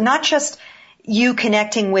also not just you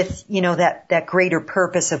connecting with, that greater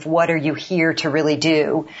purpose of what are you here to really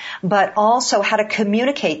do, but also how to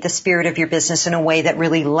communicate the spirit of your business in a way that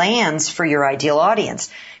really lands for your ideal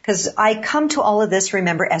audience. Because I come to all of this,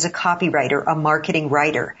 remember, as a copywriter, a marketing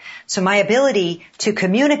writer. So my ability to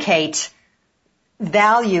communicate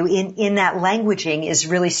value in that languaging is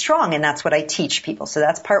really strong, and that's what I teach people. So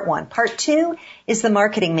that's part 1. Part 2 is the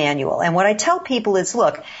marketing manual. And what I tell people is,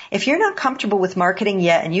 look, if you're not comfortable with marketing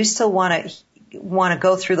yet and you still want to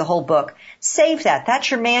go through the whole book, save that.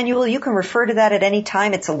 That's your manual. You can refer to that at any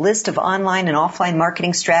time. It's a list of online and offline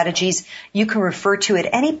marketing strategies you can refer to at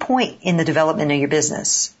any point in the development of your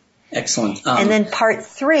business. Excellent. And then part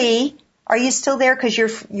 3, are you still there? Because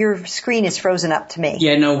your screen is frozen up to me.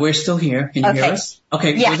 Yeah, no, we're still here. Can you hear us?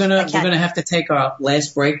 Okay, yeah, we're gonna have to take our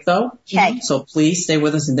last break though. Okay. So please stay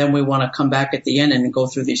with us, and then we want to come back at the end and go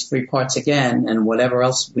through these 3 parts again and whatever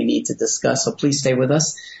else we need to discuss. So please stay with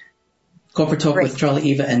us. Corporate Talk with Charlie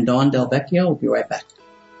Eva and Dawn Del Vecchio. We'll be right back.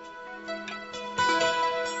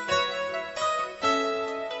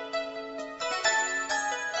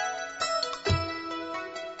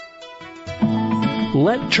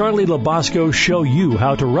 Let Charlie Labasco show you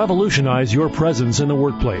how to revolutionize your presence in the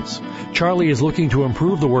workplace. Charlie is looking to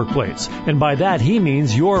improve the workplace, and by that he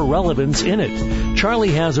means your relevance in it.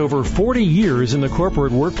 Charlie has over 40 years in the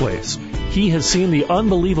corporate workplace. He has seen the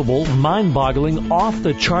unbelievable, mind-boggling,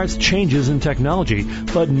 off-the-charts changes in technology,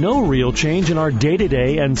 but no real change in our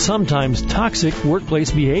day-to-day and sometimes toxic workplace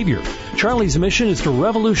behavior. Charlie's mission is to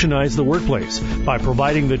revolutionize the workplace by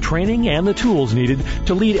providing the training and the tools needed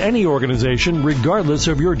to lead any organization regardless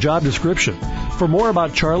of your job description. For more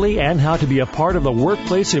about Charlie and how to be a part of the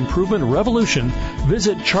workplace improvement revolution,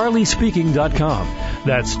 visit charliespeaking.com.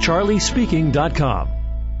 That's charliespeaking.com.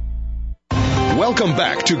 Welcome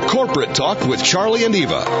back to Corporate Talk with Charlie and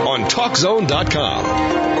Eva on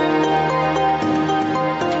TalkZone.com.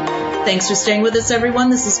 Thanks for staying with us, everyone.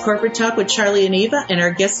 This is Corporate Talk with Charlie and Eva, and our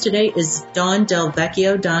guest today is Dawn Del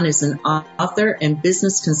Vecchio. Dawn is an author and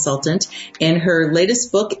business consultant, and her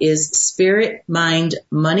latest book is Spirit, Mind,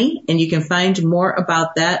 Money, and you can find more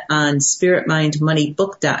about that on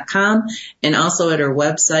spiritmindmoneybook.com and also at her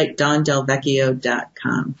website,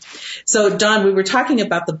 dawndelvecchio.com. So, Dawn, we were talking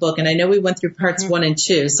about the book, and I know we went through parts 1 and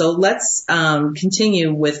 2, so let's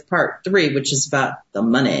continue with part 3, which is about the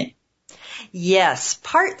money. Yes,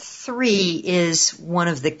 part 3 is one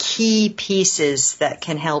of the key pieces that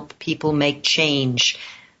can help people make change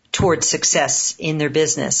towards success in their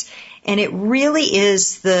business. And it really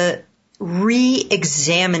is the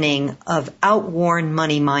re-examining of outworn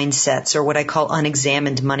money mindsets, or what I call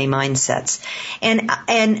unexamined money mindsets, and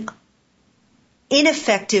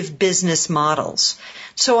ineffective business models.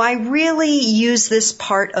 So I really use this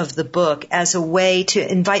part of the book as a way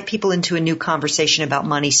to invite people into a new conversation about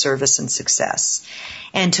money, service, and success,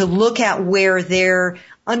 and to look at where they're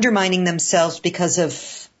undermining themselves because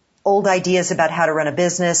of old ideas about how to run a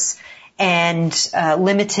business and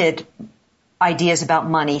limited ideas about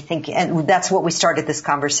money. And that's what we started this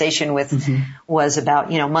conversation with, was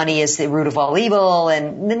about, money is the root of all evil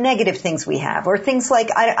and the negative things we have, or things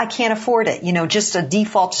like, I can't afford it, just a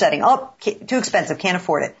default setting. Oh, too expensive, can't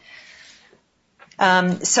afford it.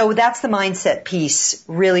 So that's the mindset piece,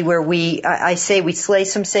 really, where I say we slay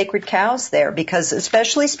some sacred cows there, because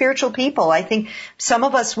especially spiritual people, I think some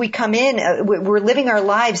of us, we come in, we're living our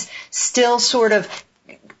lives still sort of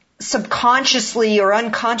subconsciously or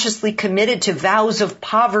unconsciously committed to vows of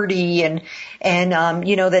poverty and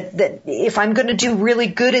that if I'm going to do really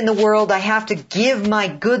good in the world, I have to give my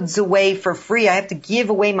goods away for free. I have to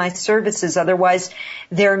give away my services. Otherwise,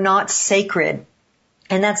 they're not sacred.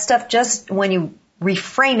 And that stuff, just when you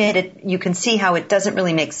reframe it, you can see how it doesn't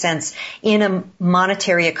really make sense in a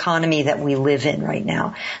monetary economy that we live in right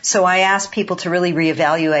now. So I ask people to really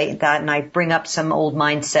reevaluate that, and I bring up some old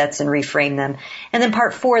mindsets and reframe them. And then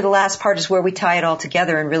part 4, the last part, is where we tie it all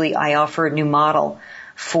together, and really I offer a new model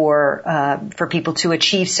for people to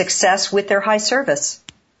achieve success with their high service.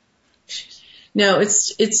 No,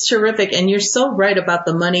 it's terrific. And you're so right about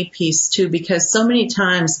the money piece too, because so many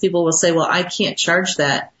times people will say, well, I can't charge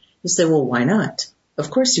that. You say, well, why not?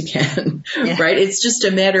 Of course you can, right? It's just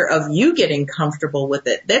a matter of you getting comfortable with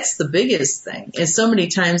it. That's the biggest thing. And so many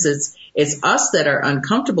times it's us that are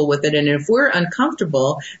uncomfortable with it. And if we're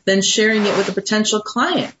uncomfortable, then sharing it with a potential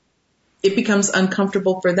client, it becomes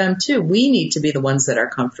uncomfortable for them too. We need to be the ones that are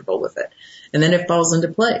comfortable with it. And then it falls into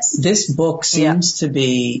place. This book seems to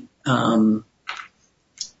be, a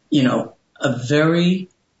very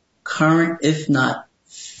current, if not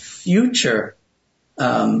future,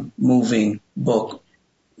 moving book,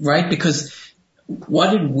 right? Because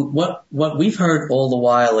what we've heard all the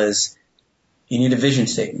while is you need a vision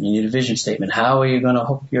statement. You need a vision statement. How are you going to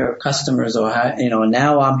hook your customers? Or how,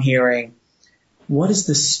 now I'm hearing, what is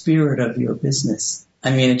the spirit of your business? I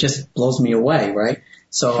mean, it just blows me away, right?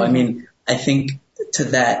 So, I mean, I think to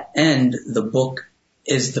that end, the book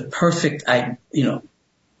is the perfect, part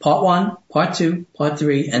 1, part 2, part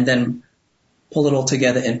 3, and then pull it all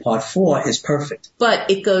together in part 4 is perfect. But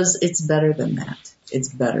it's better than that. It's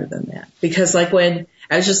better than that. Because like when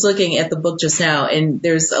I was just looking at the book just now, and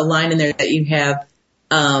there's a line in there that you have,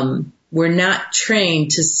 we're not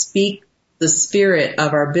trained to speak the spirit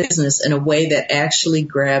of our business in a way that actually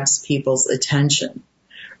grabs people's attention,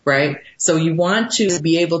 right? So you want to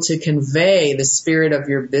be able to convey the spirit of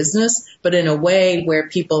your business, but in a way where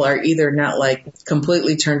people are either not like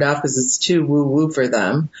completely turned off because it's too woo-woo for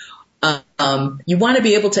them. You want to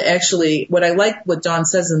be able to actually, what I like what Dawn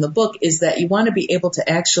says in the book is that you want to be able to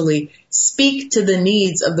actually speak to the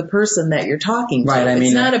needs of the person that you're talking to. Right. I mean,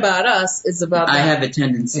 it's not about us, it's about them. I have a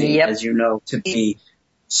tendency, as you know, to be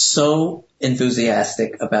so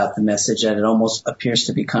enthusiastic about the message that it almost appears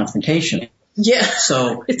to be confrontational. Yeah.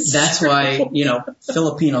 So that's why,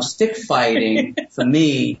 Filipino stick fighting for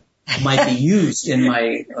me might be used in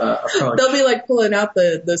my approach. They'll be like pulling out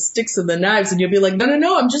the sticks and the knives, and you'll be like,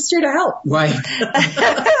 no, I'm just here to help. Right.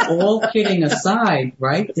 All kidding aside,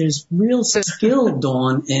 right? There's real skill,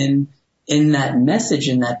 Dawn, in in that message,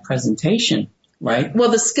 in that presentation, right?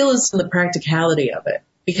 Well, the skill is in the practicality of it,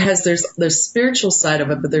 because there's the spiritual side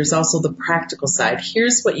of it, but there's also the practical side.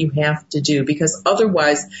 Here's what you have to do, because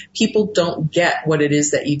otherwise people don't get what it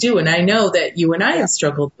is that you do. And I know that you and I have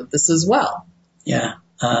struggled with this as well. Yeah.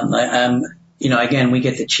 Again, we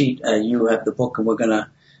get to cheat. You have the book, and we're going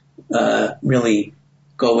to really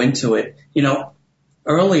go into it.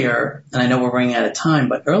 Earlier, and I know we're running out of time,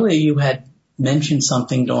 but earlier you had mentioned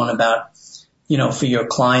something, Dawn, about, for your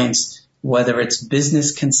clients, whether it's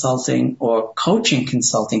business consulting or coaching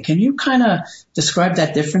consulting. Can you kind of describe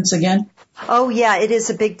that difference again? Oh, yeah, it is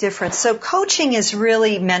a big difference. So coaching is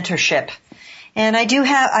really mentorship. And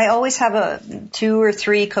I always have 2 or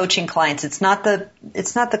 3 coaching clients. It's not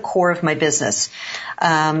the core of my business.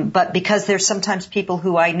 But because there's sometimes people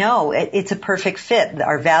who I know, it's a perfect fit.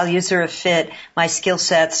 Our values are a fit, my skill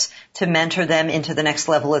sets to mentor them into the next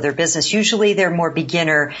level of their business. Usually they're more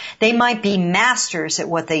beginner. They might be masters at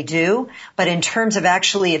what they do, but in terms of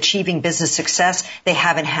actually achieving business success, they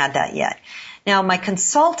haven't had that yet. Now, my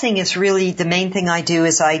consulting is really the main thing I do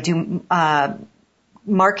is I do,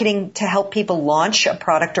 marketing to help people launch a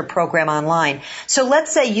product or program online. So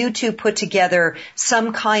let's say you two put together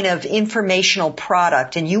some kind of informational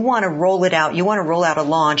product and you want to roll it out. You want to roll out a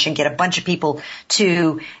launch and get a bunch of people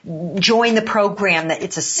to join the program. That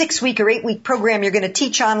it's a 6-week or 8-week program you're going to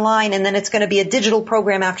teach online, and then it's going to be a digital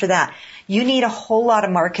program after that. You need a whole lot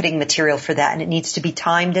of marketing material for that, and it needs to be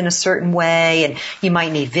timed in a certain way, and you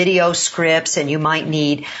might need video scripts, and you might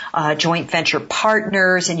need joint venture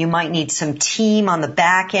partners, and you might need some team on the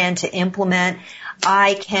back end to implement.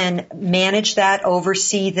 I can manage that,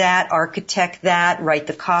 oversee that, architect that, write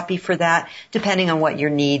the copy for that, depending on what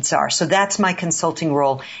your needs are. So that's my consulting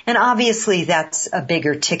role. And obviously that's a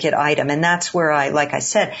bigger ticket item. And that's where like I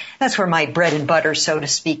said, that's where my bread and butter, so to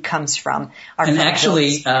speak, comes from. And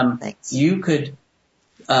actually, you could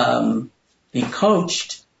be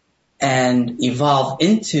coached and evolve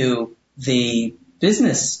into the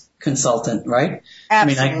business consultant, right?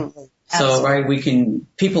 Absolutely. So, right,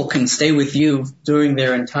 people can stay with you during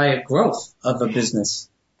their entire growth of a business.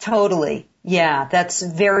 Totally. Yeah, that's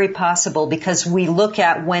very possible, because we look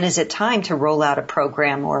at when is it time to roll out a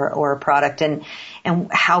program or a product, and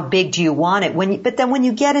how big do you want it? But then when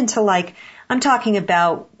you get into, like, I'm talking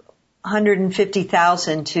about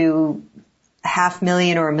 $150,000 to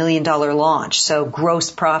 $500,000 or $1 million launch. So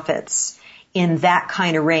gross profits in that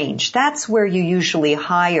kind of range. That's where you usually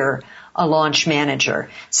hire a launch manager,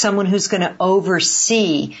 someone who's going to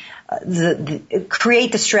oversee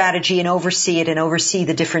create the strategy and oversee it, and oversee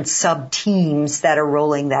the different sub teams that are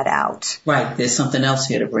rolling that out. Right. There's something else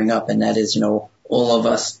here to bring up, and that is, all of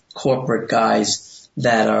us corporate guys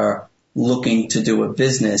that are looking to do a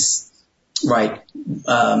business, right?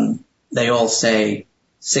 They all say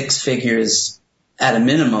 6 figures at a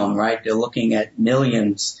minimum, right? They're looking at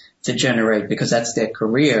millions to generate, because that's their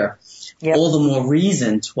career. Yep. All the more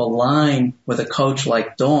reason to align with a coach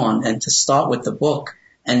like Dawn, and to start with the book,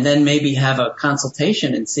 and then maybe have a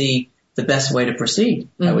consultation and see the best way to proceed,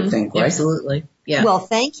 I would think, right? Absolutely. Yeah. Well,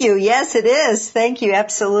 thank you. Yes, it is. Thank you.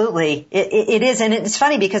 Absolutely. It is. And it's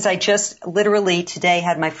funny, because I just literally today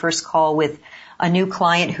had my first call with a new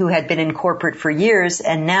client who had been in corporate for years,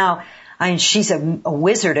 and now she's a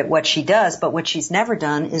wizard at what she does, but what she's never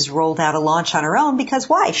done is rolled out a launch on her own. Because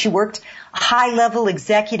why? She worked high-level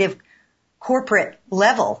executive corporate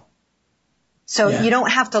level. So you don't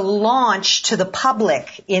have to launch to the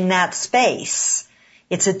public in that space.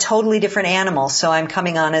 It's a totally different animal. So I'm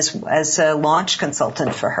coming on as a launch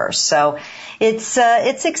consultant for her. So it's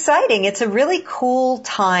exciting. It's a really cool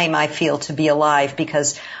time, I feel, to be alive,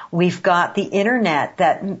 because we've got the internet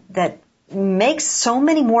that makes so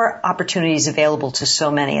many more opportunities available to so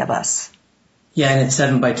many of us. Yeah, and it's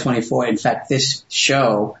 7x24. In fact, this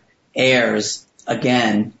show airs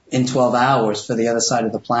again in 12 hours for the other side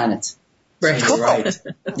of the planet. Right. So you're right.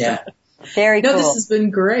 Yeah. Very cool. No, this has been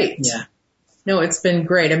great. Yeah. No, it's been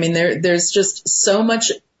great. I mean, there's just so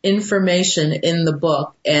much information in the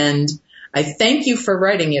book, and I thank you for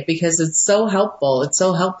writing it, because it's so helpful. It's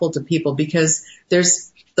so helpful to people, because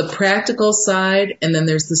there's the practical side and then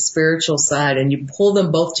there's the spiritual side, and you pull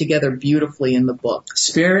them both together beautifully in the book.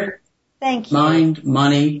 Spirit, thank you. Mind,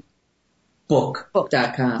 Money,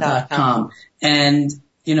 Book.com. And,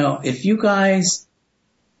 if you guys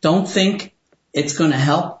don't think it's going to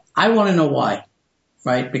help, I want to know why,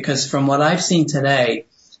 right? Because from what I've seen today,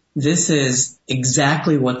 this is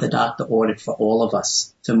exactly what the doctor ordered for all of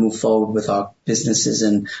us to move forward with our businesses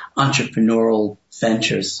and entrepreneurial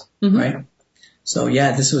ventures, right? So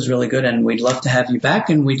yeah, this was really good, and we'd love to have you back,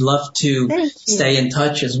 and we'd love to stay in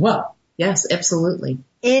touch as well. Yes, absolutely.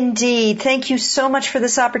 Indeed. Thank you so much for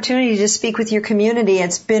this opportunity to speak with your community.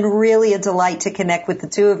 It's been really a delight to connect with the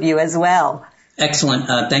two of you as well. Excellent.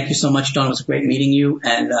 Thank you so much, Dawn. It was great meeting you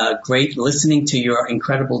and great listening to your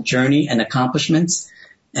incredible journey and accomplishments.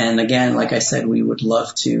 And again, like I said, we would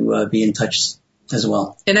love to be in touch as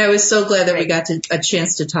well. And I was so glad that we got a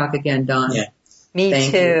chance to talk again, Dawn. Yeah. Me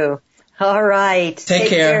Thank too. you. All right. Take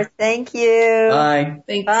care. Thank you. Bye.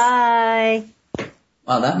 Thanks. Bye.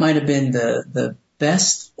 Wow, that might have been the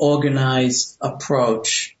best organized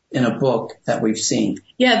approach in a book that we've seen.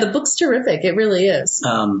 Yeah, the book's terrific. It really is.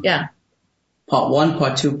 Yeah. Part 1,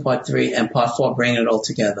 Part 2, Part 3, and Part 4, bringing it all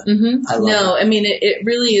together. Mm-hmm. I love it. I mean, it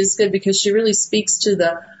really is good because she really speaks to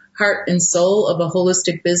the heart and soul of a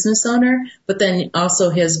holistic business owner, but then also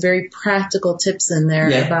has very practical tips in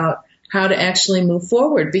there about how to actually move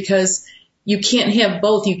forward, because you can't have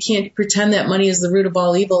both. You can't pretend that money is the root of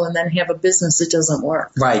all evil and then have a business that doesn't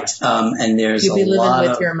work. Right. And there's You'll be living lot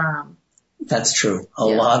with of, your mom. That's true. A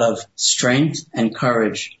lot of strength and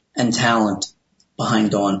courage and talent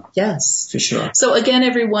behind Dawn. Yes. For sure. So again,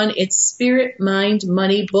 everyone, it's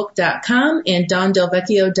spiritmindmoneybook.com and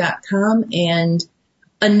DawnDelVecchio.com, and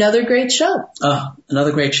another great show.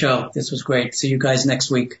 Another great show. This was great. See you guys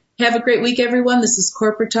next week. Have a great week, everyone. This is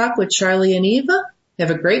Corporate Talk with Charlie and Eva.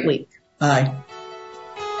 Have a great week. Bye.